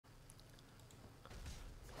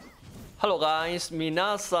Hello guys,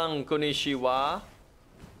 minasan konnichiwa,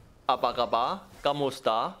 apakaba,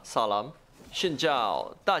 kamusta, salam, xin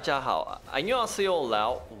chào, 大家好, 안녕하세요,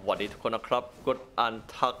 lao, wadit kona club, good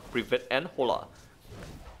antak, privet and hola.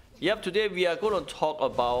 Yep, today we are going to talk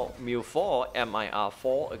about MIR4,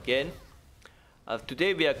 MIR4 again.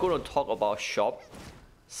 Today we are going to talk about shop.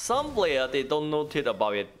 Some player they don't notice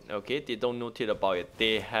about it, okay? They don't notice about it.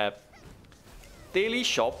 They have daily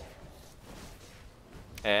shop.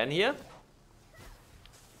 And here,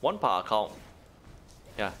 one per account.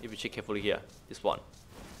 Yeah, if you check carefully here, this one.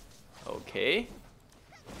 Okay.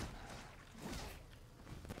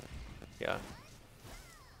 Yeah.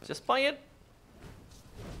 Just buy it.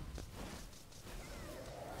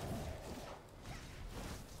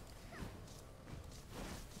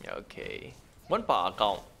 Yeah, okay. One per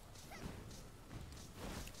account.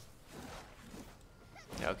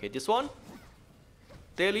 Yeah, okay, this one.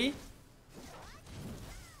 Daily.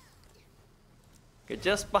 Okay,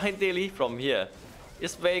 just buy daily from here.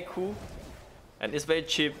 It's very cool and it's very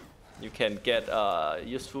cheap. You can get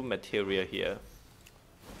useful material here.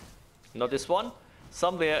 Not this one.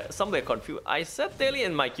 Somewhere confused. I said daily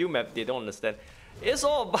in my guild map. They don't understand. It's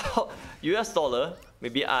all about US dollar.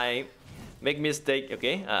 Maybe I make mistake.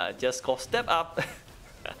 Okay. Just call step up.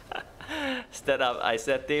 Step up. I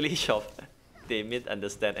said daily shop. They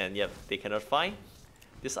misunderstand and yep, they cannot find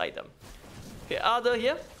this item. Okay. Other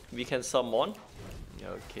here we can summon.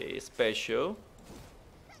 Okay, special.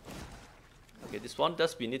 Okay, this one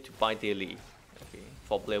does we need to buy daily. Okay,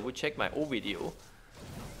 for player, we'll check my old video.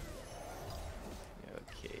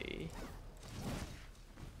 Okay.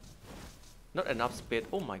 Not enough space.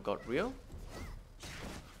 Oh my god, real?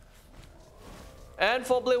 And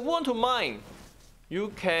for player want to mine,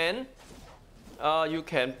 you can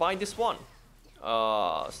buy this one.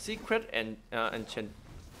 Secret and enchant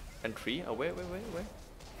entry. Wait.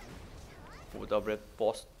 For the red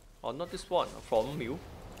boss, or not this one, from you,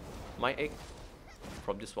 my egg,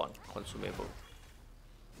 from this one, consumable.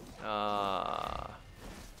 I've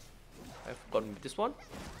forgotten this one.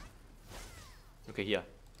 Okay, here.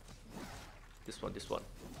 This one.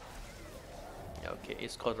 Yeah, okay,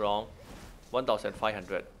 it's called wrong.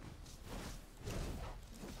 1,500.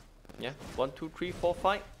 Yeah, 1, 2, 3, 4,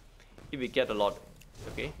 5. If we get a lot,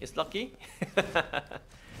 okay, it's lucky.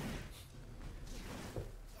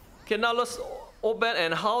 Okay, now let's open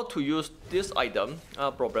and how to use this item.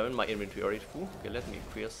 Problem in my inventory already full. Okay, let me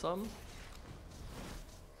create some.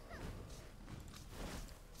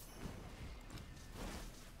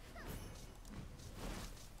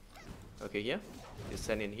 Okay, here. It's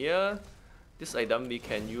sent in here. This item we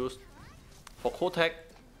can use for Codex.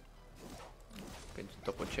 Can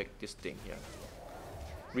double check this thing here.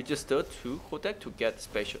 Register to Codex to get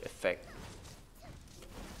special effect.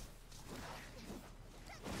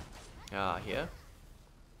 Here.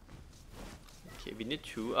 Okay, we need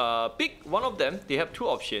to pick one of them. They have two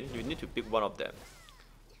options. You need to pick one of them.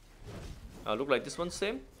 Look like this one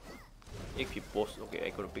same. If you post, okay,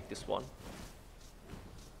 I'm gonna pick this one.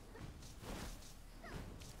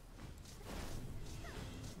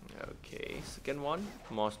 Okay, second one,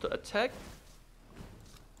 monster attack.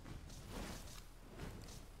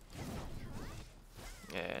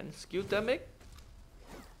 And skill damage.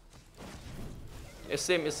 It's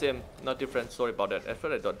same, not different. Sorry about that. At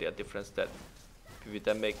first I thought they are different stat. PV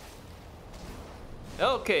damage.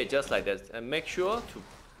 Okay, just like that. And make sure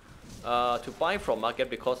to buy from market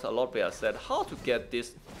because a lot of players said how to get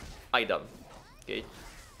this item. Okay,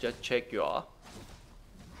 just check your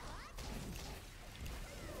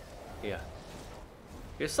here.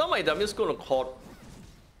 Okay, some item is gonna cost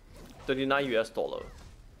 $39 US.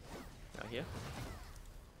 Here.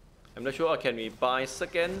 I'm not sure can we buy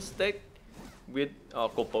second stake with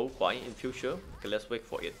copper buy in future. Okay, let's wait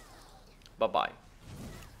for it. Bye bye.